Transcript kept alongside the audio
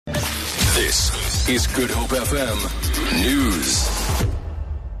This is Good Hope FM News.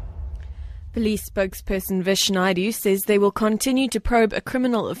 Police spokesperson Vish Naidoo says they will continue to probe a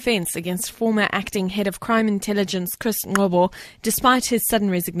criminal offence against former acting head of crime intelligence Ngcobo despite his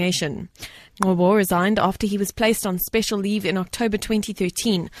sudden resignation. Ngcobo resigned after he was placed on special leave in October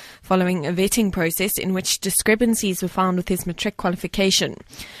 2013 following a vetting process in which discrepancies were found with his matric qualification.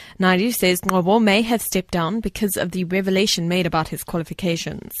 Naidoo says Ngcobo may have stepped down because of the revelation made about his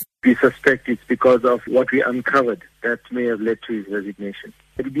qualifications. We suspect it's because of what we uncovered that may have led to his resignation.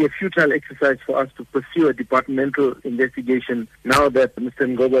 It would be a futile exercise for us to pursue a departmental investigation now that Mr.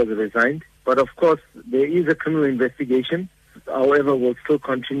 Ngcobo has resigned. But of course, there is a criminal investigation. However, will still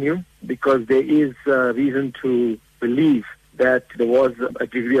continue because there is reason to believe that there was a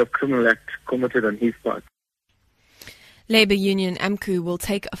degree of criminal act committed on his part. Labour union AMCU will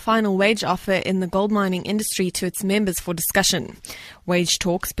take a final wage offer in the gold mining industry to its members for discussion. Wage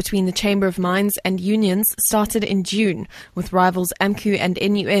talks between the Chamber of Mines and unions started in June, with rivals AMCU and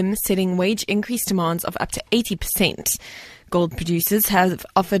NUM setting wage increase demands of up to 80%. Gold producers have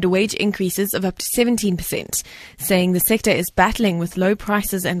offered wage increases of up to 17%, saying the sector is battling with low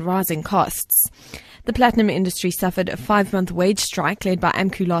prices and rising costs. The platinum industry suffered a 5-month wage strike led by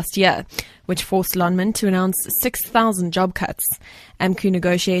AMCU last year, which forced Lonmin to announce 6,000 job cuts. AMCU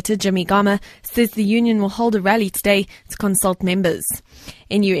negotiator Jimmy Gama says the union will hold a rally today to consult members.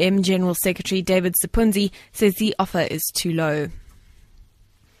 NUM General Secretary David Sipunzi says the offer is too low.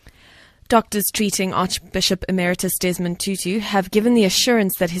 Doctors treating Archbishop Emeritus Desmond Tutu have given the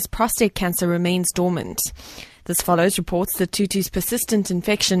assurance that his prostate cancer remains dormant. This follows reports that Tutu's persistent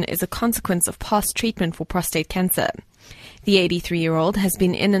infection is a consequence of past treatment for prostate cancer. The 83-year-old has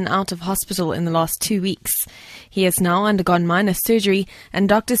been in and out of hospital in the last 2 weeks. He has now undergone minor surgery, and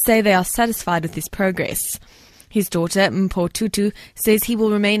doctors say they are satisfied with his progress. His daughter, Mpho Tutu, says he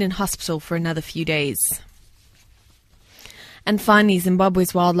will remain in hospital for another few days. And finally,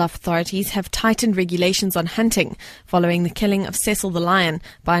 Zimbabwe's wildlife authorities have tightened regulations on hunting following the killing of Cecil the lion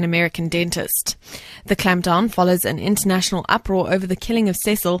by an American dentist. The clampdown follows an international uproar over the killing of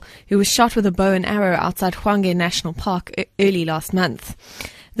Cecil, who was shot with a bow and arrow outside Hwange National Park early last month.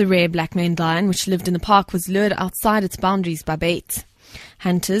 The rare black-maned lion, which lived in the park, was lured outside its boundaries by bait.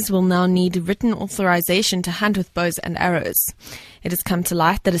 Hunters will now need written authorization to hunt with bows and arrows. It has come to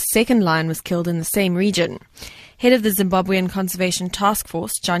light that a second lion was killed in the same region. Head of the Zimbabwean Conservation Task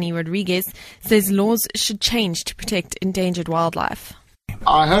Force, Johnny Rodriguez, says laws should change to protect endangered wildlife.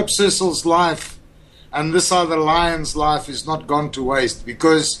 I hope Cecil's life and this other lion's life is not gone to waste,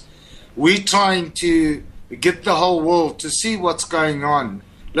 because we're trying to get the whole world to see what's going on.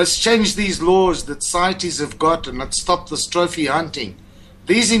 Let's change these laws that CITES have got, and let's stop this trophy hunting.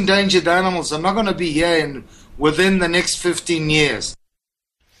 These endangered animals are not going to be here within the next 15 years.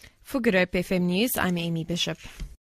 For Good Hope FM News, I'm Amy Bishop.